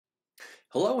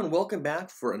Hello and welcome back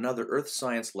for another Earth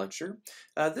Science lecture.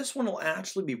 This one will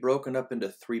actually be broken up into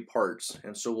three parts,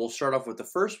 and so we'll start off with the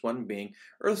first one being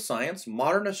Earth Science,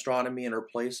 Modern Astronomy, and Our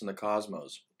Place in the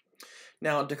Cosmos.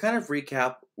 Now, to kind of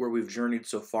recap where we've journeyed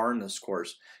so far in this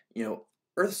course,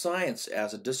 Earth Science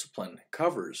as a discipline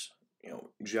covers,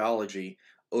 geology,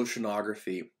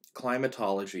 oceanography,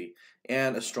 climatology,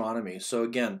 and astronomy. So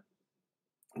again,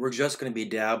 we're just going to be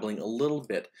dabbling a little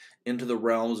bit into the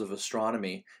realms of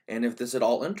astronomy. And if this at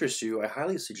all interests you, I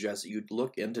highly suggest that you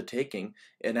look into taking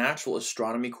an actual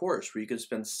astronomy course where you can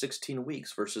spend 16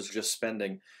 weeks versus just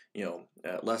spending,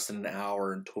 less than an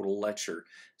hour in total lecture.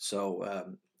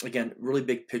 So again, really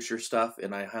big picture stuff,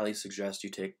 and I highly suggest you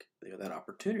take that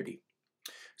opportunity.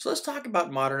 So let's talk about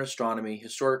modern astronomy,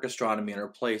 historic astronomy, and our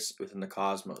place within the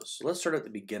cosmos. So let's start at the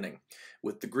beginning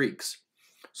with the Greeks.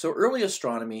 So early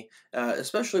astronomy,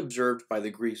 especially observed by the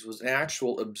Greeks, was an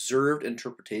actual observed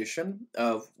interpretation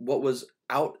of what was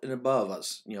out and above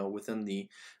us, within the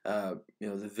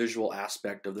visual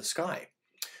aspect of the sky.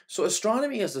 So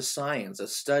astronomy is a science that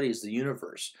studies the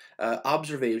universe,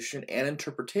 observation and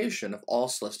interpretation of all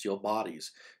celestial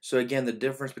bodies. So again, the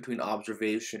difference between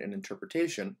observation and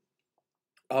interpretation.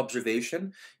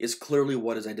 Observation is clearly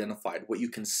what is identified, what you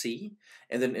can see,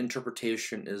 and then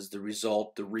interpretation is the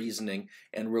result, the reasoning,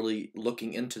 and really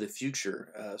looking into the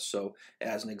future. So,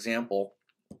 as an example,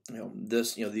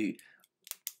 the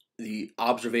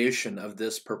observation of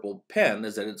this purple pen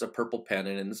is that it's a purple pen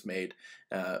and it's made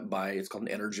it's called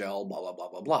an energel, blah blah blah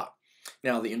blah blah.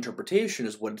 Now, the interpretation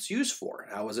is what it's used for.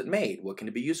 How is it made? What can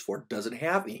it be used for? Does it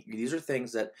have ink? These are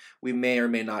things that we may or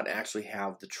may not actually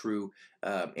have the true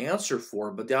answer for,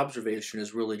 but the observation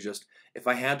is really just, if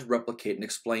I had to replicate and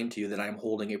explain to you that I'm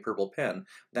holding a purple pen,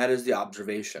 that is the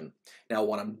observation. Now,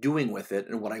 what I'm doing with it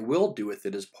and what I will do with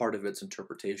it is part of its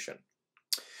interpretation.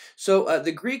 So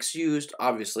the Greeks used,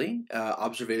 obviously,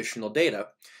 observational data,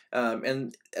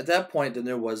 and at that point then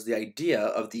there was the idea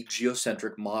of the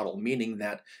geocentric model, meaning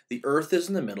that the Earth is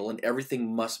in the middle and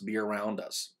everything must be around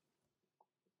us.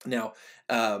 Now,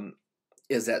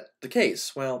 is that the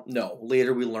case? Well, no.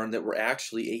 Later we learned that we're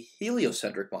actually a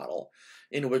heliocentric model,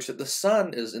 in which that the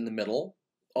sun is in the middle,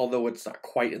 although it's not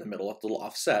quite in the middle, it's a little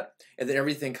offset, and then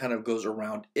everything kind of goes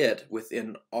around it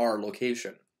within our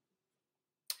location.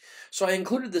 So I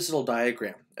included this little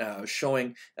diagram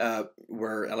showing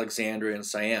where Alexandria and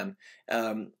Cyan.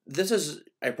 I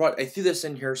threw this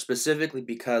in here specifically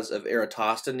because of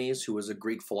Eratosthenes, who was a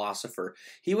Greek philosopher.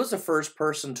 He was the first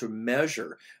person to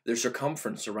measure the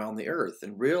circumference around the Earth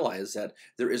and realize that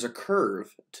there is a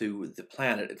curve to the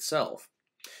planet itself.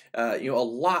 A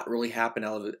lot really happened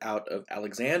out of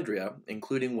Alexandria,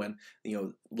 including when,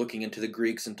 looking into the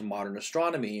Greeks, into modern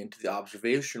astronomy, into the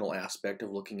observational aspect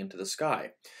of looking into the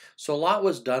sky. So a lot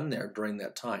was done there during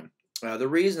that time. The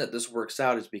reason that this works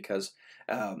out is because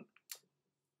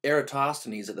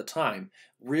Eratosthenes at the time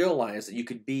realized that you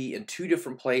could be in two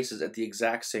different places at the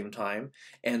exact same time,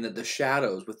 and that the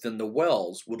shadows within the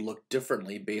wells would look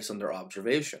differently based on their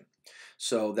observation.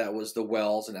 So that was the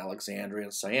wells in Alexandria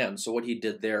and Cyan. So what he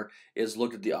did there is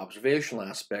looked at the observational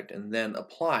aspect and then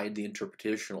applied the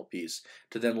interpretational piece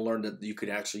to then learn that you could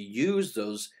actually use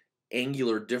those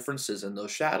angular differences in those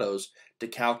shadows to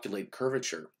calculate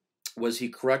curvature. Was he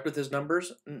correct with his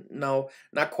numbers? No,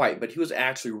 not quite, but he was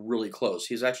actually really close.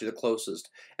 He's actually the closest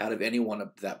out of anyone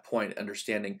at that point,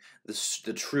 understanding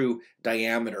the true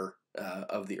diameter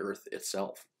of the Earth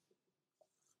itself.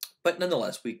 But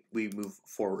nonetheless, we move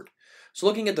forward. So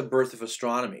looking at the birth of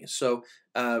astronomy. So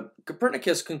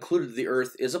Copernicus concluded the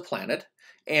Earth is a planet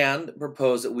and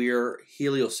proposed that we are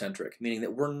heliocentric, meaning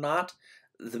that we're not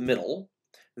the middle,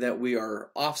 that we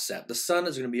are offset. The sun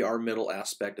is going to be our middle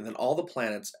aspect, and then all the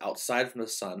planets outside from the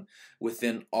sun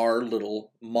within our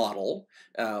little model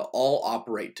all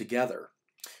operate together.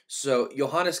 So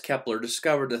Johannes Kepler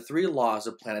discovered the three laws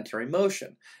of planetary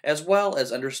motion, as well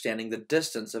as understanding the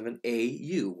distance of an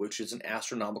AU, which is an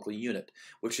astronomical unit,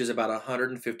 which is about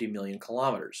 150 million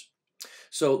kilometers.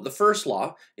 So the first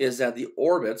law is that the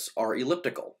orbits are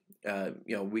elliptical.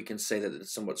 We can say that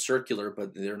it's somewhat circular,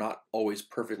 but they're not always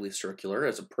perfectly circular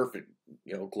as a perfect,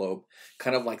 globe,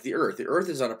 kind of like the Earth. The Earth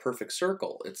is not a perfect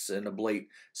circle. It's an oblate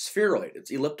spheroid.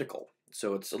 It's elliptical,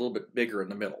 so it's a little bit bigger in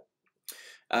the middle.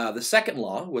 The second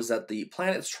law was that the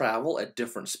planets travel at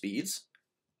different speeds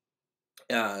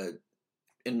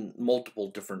in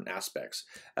multiple different aspects,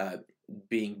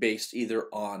 being based either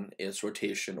on its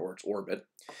rotation or its orbit,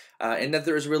 and that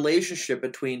there is a relationship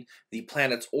between the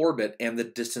planet's orbit and the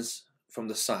distance from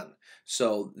the sun.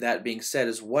 So that being said,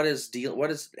 is what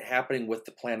is happening with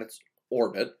the planet's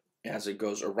orbit as it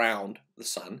goes around the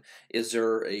sun? Is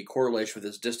there a correlation with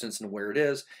its distance and where it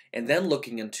is? And then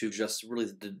looking into just really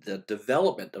the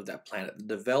development of that planet,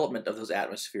 the development of those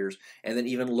atmospheres, and then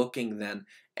even looking then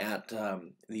at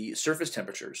the surface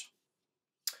temperatures.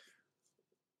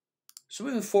 So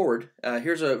moving forward,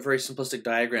 here's a very simplistic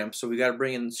diagram. So we got to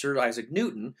bring in Sir Isaac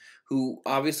Newton, who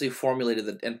obviously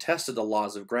formulated and tested the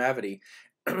laws of gravity.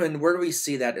 And where do we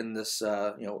see that in this,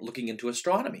 looking into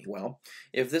astronomy? Well,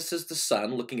 if this is the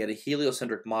sun, looking at a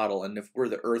heliocentric model, and if we're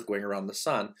the Earth going around the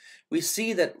sun, we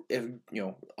see that, if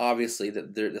obviously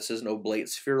that this is an oblate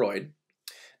spheroid.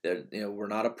 That we're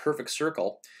not a perfect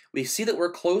circle. We see that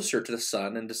we're closer to the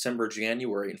sun in December,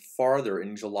 January, and farther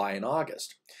in July and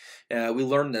August. We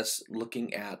learned this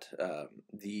looking at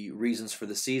the reasons for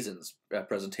the seasons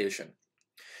presentation.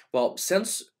 Well,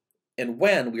 since and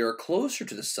when we are closer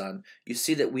to the sun, you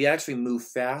see that we actually move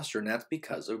faster, and that's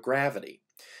because of gravity.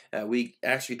 We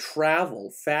actually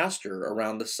travel faster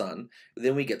around the sun,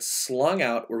 then we get slung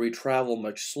out where we travel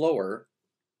much slower.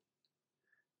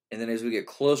 And then as we get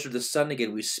closer to the sun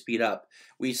again, we speed up.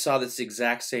 We saw this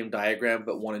exact same diagram,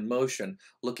 but one in motion,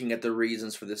 looking at the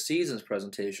reasons for the seasons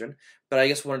presentation. But I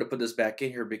just wanted to put this back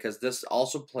in here because this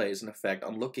also plays an effect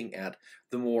on looking at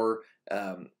the more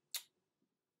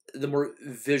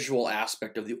visual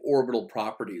aspect of the orbital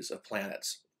properties of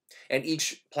planets. And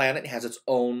each planet has its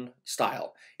own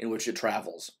style in which it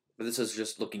travels. But this is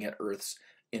just looking at Earth's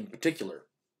in particular.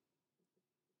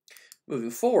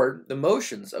 Moving forward, the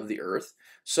motions of the Earth.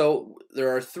 So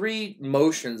there are three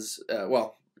motions,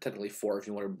 well, technically four if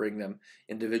you want to bring them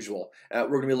individual. We're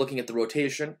going to be looking at the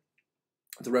rotation,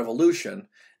 the revolution.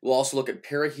 We'll also look at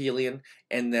perihelion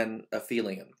and then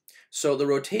aphelion. So the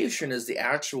rotation is the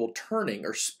actual turning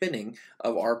or spinning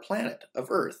of our planet, of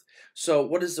Earth. So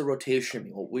what does the rotation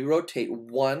mean? Well, we rotate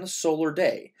one solar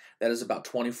day. That is about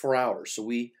 24 hours. So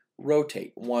we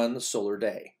rotate one solar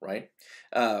day, right?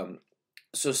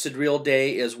 So sidereal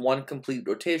day is one complete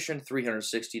rotation,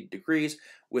 360 degrees,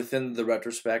 within the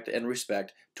retrospect and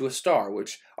respect to a star,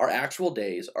 which our actual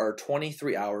days are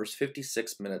 23 hours,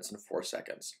 56 minutes, and 4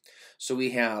 seconds. So we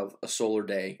have a solar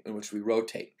day in which we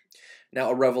rotate.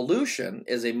 Now, a revolution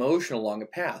is a motion along a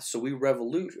path. So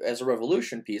as a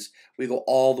revolution piece, we go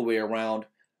all the way around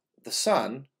the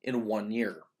sun in 1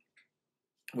 year,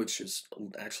 which is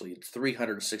actually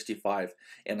 365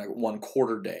 and a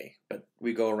 1/4 day, but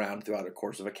we go around throughout the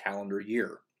course of a calendar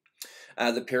year.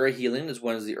 The perihelion is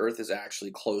when the Earth is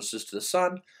actually closest to the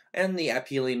sun, and the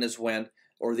aphelion is when,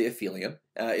 or the aphelion,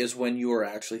 is when you are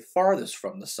actually farthest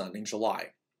from the sun in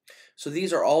July. So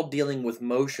these are all dealing with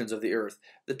motions of the Earth.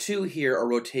 The two here are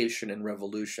rotation and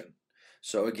revolution.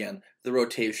 So again, the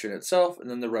rotation itself, and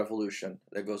then the revolution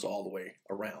that goes all the way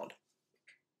around.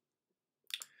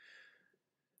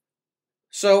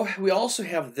 So we also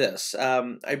have this.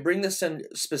 I bring this in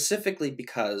specifically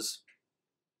because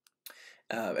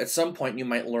at some point you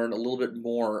might learn a little bit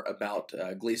more about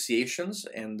glaciations,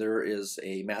 and there is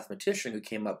a mathematician who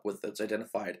came up with it's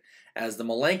identified as the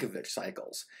Milankovitch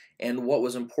cycles. And what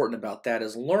was important about that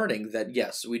is learning that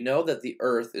yes, we know that the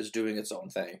Earth is doing its own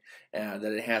thing, and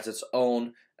that it has its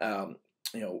own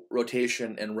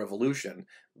rotation and revolution,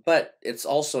 but it's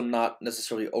also not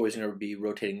necessarily always going to be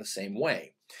rotating the same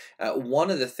way.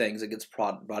 One of the things that gets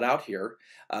brought out here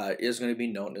is going to be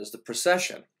known as the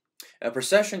precession. A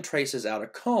precession traces out a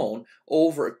cone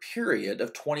over a period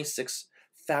of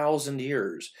 26,000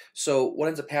 years. So what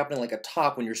ends up happening, like a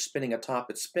top, when you're spinning a top,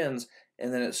 it spins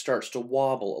and then it starts to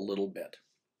wobble a little bit.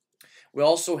 We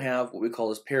also have what we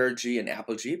call as perigee and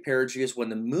apogee. Perigee is when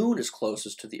the moon is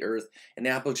closest to the Earth, and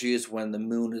apogee is when the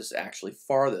moon is actually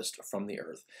farthest from the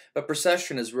Earth. But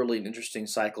precession is really an interesting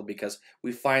cycle because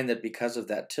we find that because of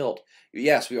that tilt,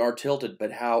 yes, we are tilted,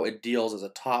 but how it deals as a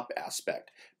top aspect.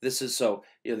 This is so,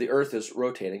 the Earth is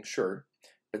rotating, sure,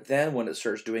 but then when it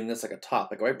starts doing this like a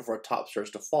top, like right before a top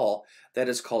starts to fall, that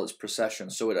is called its precession.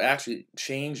 So it actually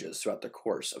changes throughout the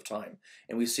course of time.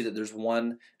 And we see that there's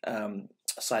one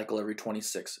cycle every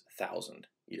 26,000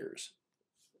 years.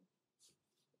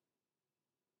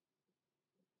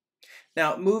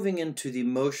 Now, moving into the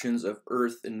motions of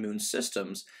Earth and Moon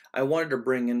systems, I wanted to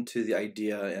bring into the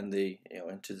idea and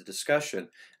into the discussion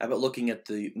about looking at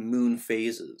the moon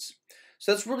phases.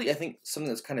 So that's really, I think, something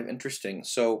that's kind of interesting.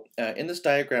 So in this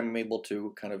diagram, I'm able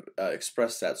to kind of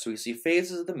express that. So we see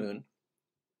phases of the moon.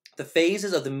 The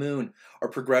phases of the moon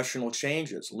are progressional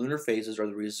changes. Lunar phases are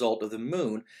the result of the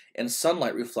moon and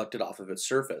sunlight reflected off of its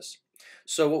surface.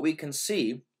 So what we can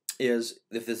see is,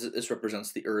 if this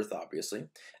represents the Earth, obviously,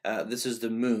 this is the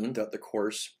moon throughout the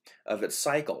course of its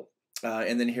cycle.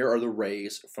 And then here are the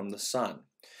rays from the sun.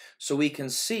 So we can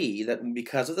see that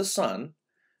because of the sun,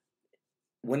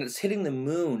 when it's hitting the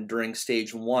moon during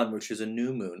stage 1, which is a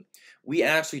new moon, we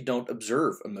actually don't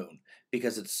observe a moon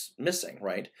because it's missing,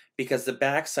 right? Because the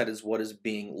backside is what is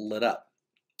being lit up.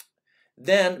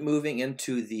 Then moving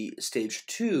into the stage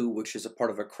 2, which is a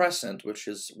part of a crescent, which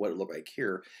is what it looked like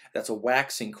here. That's a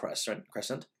waxing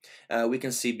crescent. We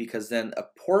can see because then a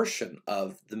portion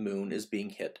of the moon is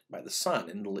being hit by the sun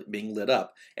and being lit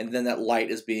up, and then that light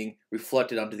is being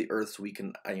reflected onto the Earth, so we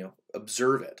can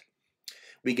observe it.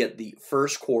 We get the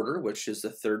first quarter, which is the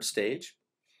 3rd stage.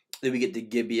 Then we get the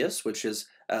gibbous, which is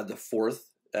the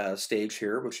 4th stage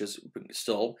here, which is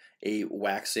still a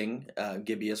waxing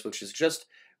gibbous, which is just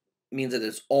means that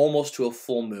it's almost to a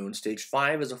full moon. Stage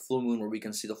 5 is a full moon where we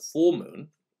can see the full moon.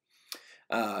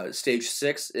 Stage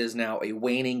 6 is now a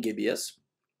waning gibbous.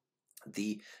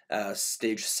 The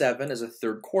stage 7 is a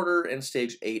 3rd quarter, and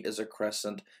stage 8 is a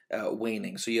crescent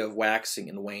waning. So you have waxing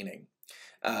and waning.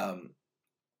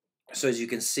 So as you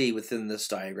can see within this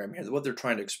diagram here, what they're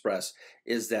trying to express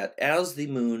is that as the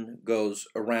moon goes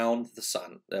around the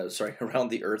sun, around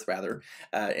the Earth rather,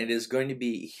 it is going to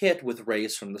be hit with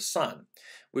rays from the sun,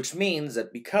 which means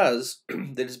that because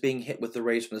that is being hit with the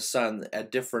rays from the sun at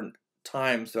different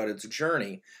times throughout its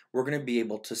journey, we're going to be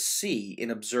able to see and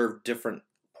observe different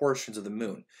portions of the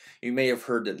moon. You may have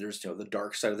heard that there's the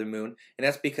dark side of the moon, and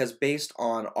that's because based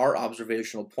on our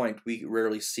observational point, we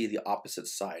rarely see the opposite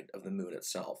side of the moon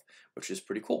itself, which is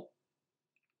pretty cool.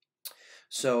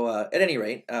 So at any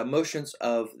rate, motions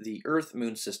of the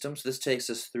Earth-Moon system. So this takes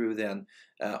us through then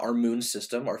our moon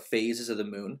system, our phases of the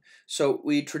moon. So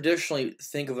we traditionally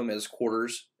think of them as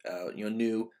quarters,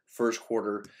 new, first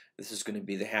quarter. This is going to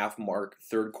be the half mark,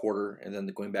 3rd quarter, and then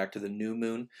going back to the new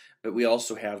moon. But we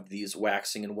also have these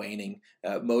waxing and waning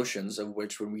motions, of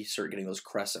which when we start getting those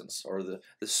crescents or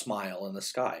the smile in the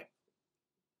sky.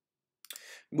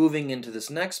 Moving into this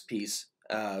next piece,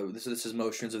 this is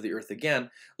motions of the Earth again,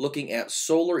 looking at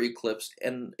solar eclipse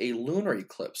and a lunar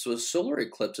eclipse. So a solar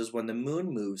eclipse is when the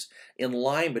moon moves in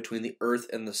line between the Earth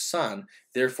and the sun,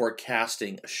 therefore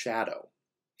casting a shadow.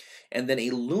 And then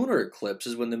a lunar eclipse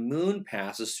is when the moon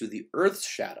passes through the Earth's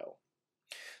shadow.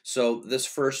 So this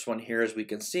first one here, as we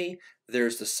can see,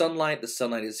 there's the sunlight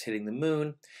is hitting the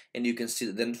moon, and you can see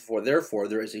that then therefore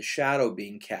there is a shadow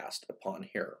being cast upon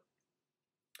here.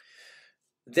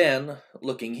 Then,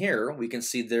 looking here, we can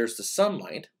see there's the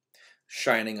sunlight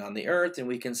shining on the Earth, and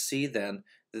we can see then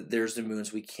that there's the moon,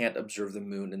 so we can't observe the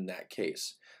moon in that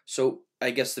case. So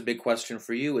I guess the big question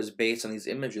for you is, based on these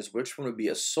images, which one would be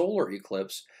a solar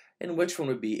eclipse and which one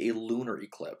would be a lunar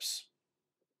eclipse?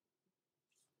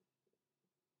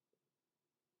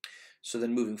 So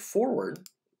then moving forward,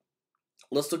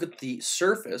 let's look at the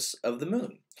surface of the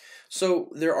moon. So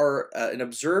there are an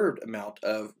observed amount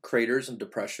of craters and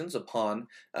depressions upon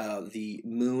the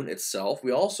moon itself.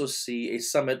 We also see a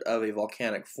summit of a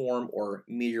volcanic form or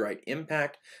meteorite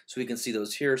impact. So we can see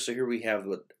those here. So here we have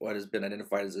what has been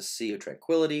identified as the Sea of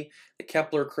Tranquility, the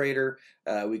Kepler crater.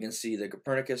 We can see the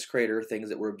Copernicus crater, things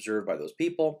that were observed by those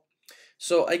people.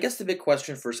 So I guess the big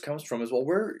question first comes from is, well,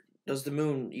 where does the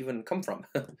moon even come from?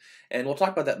 And we'll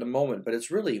talk about that in a moment, but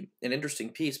it's really an interesting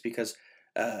piece because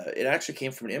it actually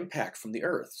came from an impact from the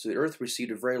Earth. So the Earth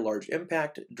received a very large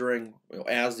impact during,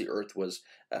 as the Earth was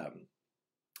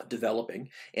developing,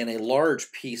 and a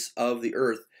large piece of the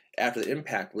Earth after the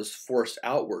impact was forced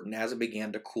outward, and as it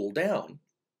began to cool down,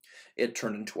 it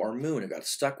turned into our moon. It got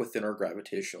stuck within our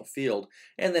gravitational field,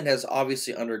 and then has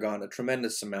obviously undergone a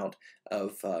tremendous amount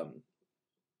of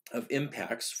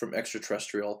impacts from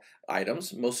extraterrestrial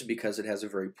items, mostly because it has a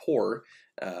very poor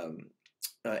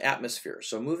atmosphere.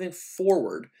 So moving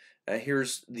forward,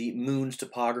 here's the moon's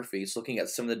topography. It's looking at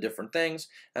some of the different things.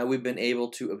 We've been able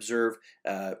to observe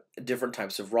different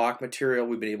types of rock material.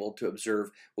 We've been able to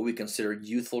observe what we consider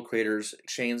youthful craters,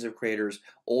 chains of craters,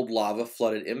 old lava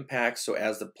flooded impacts. So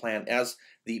as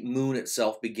the moon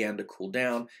itself began to cool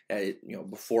down,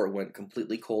 before it went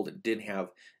completely cold, it did have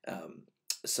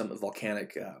some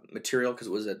volcanic material because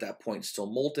it was at that point still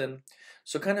molten.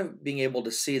 So kind of being able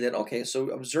to see that, okay, so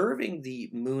observing the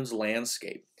moon's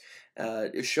landscape,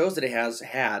 it shows that it has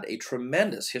had a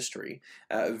tremendous history,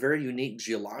 a very unique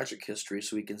geologic history.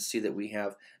 So we can see that we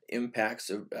have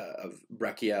impacts of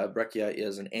breccia. Breccia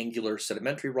is an angular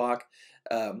sedimentary rock,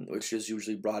 which is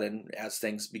usually brought in as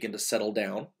things begin to settle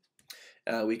down.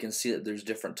 We can see that there's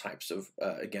different types of,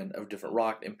 of different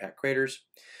rock impact craters.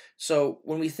 So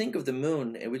when we think of the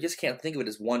moon, we just can't think of it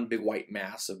as one big white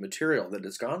mass of material that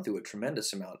has gone through a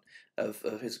tremendous amount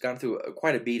has gone through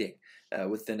quite a beating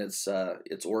within its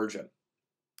origin.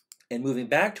 And moving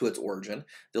back to its origin,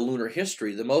 the lunar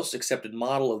history, the most accepted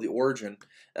model of the origin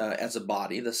as a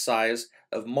body, the size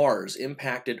of Mars,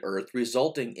 impacted Earth,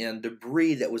 resulting in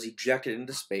debris that was ejected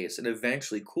into space and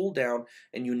eventually cooled down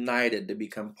and united to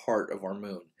become part of our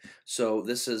moon. So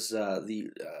this is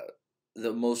the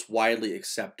most widely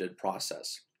accepted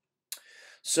process.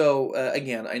 So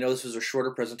again, I know this was a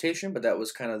shorter presentation, but that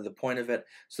was kind of the point of it.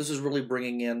 So this is really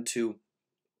bringing into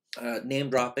name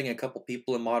dropping a couple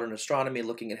people in modern astronomy,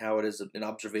 looking at how it is an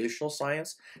observational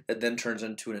science that then turns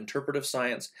into an interpretive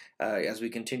science as we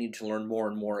continue to learn more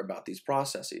and more about these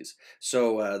processes.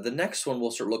 So the next one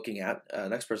we'll start looking at,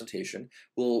 next presentation,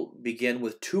 will begin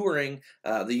with touring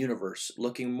the universe,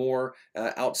 looking more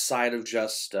outside of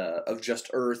just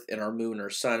Earth and our moon or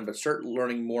sun, but start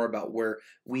learning more about where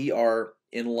we are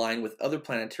in line with other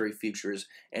planetary features,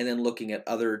 and then looking at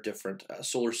other different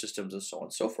solar systems and so on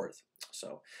and so forth.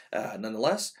 So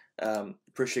nonetheless,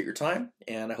 appreciate your time,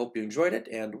 and I hope you enjoyed it,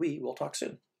 and we will talk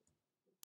soon.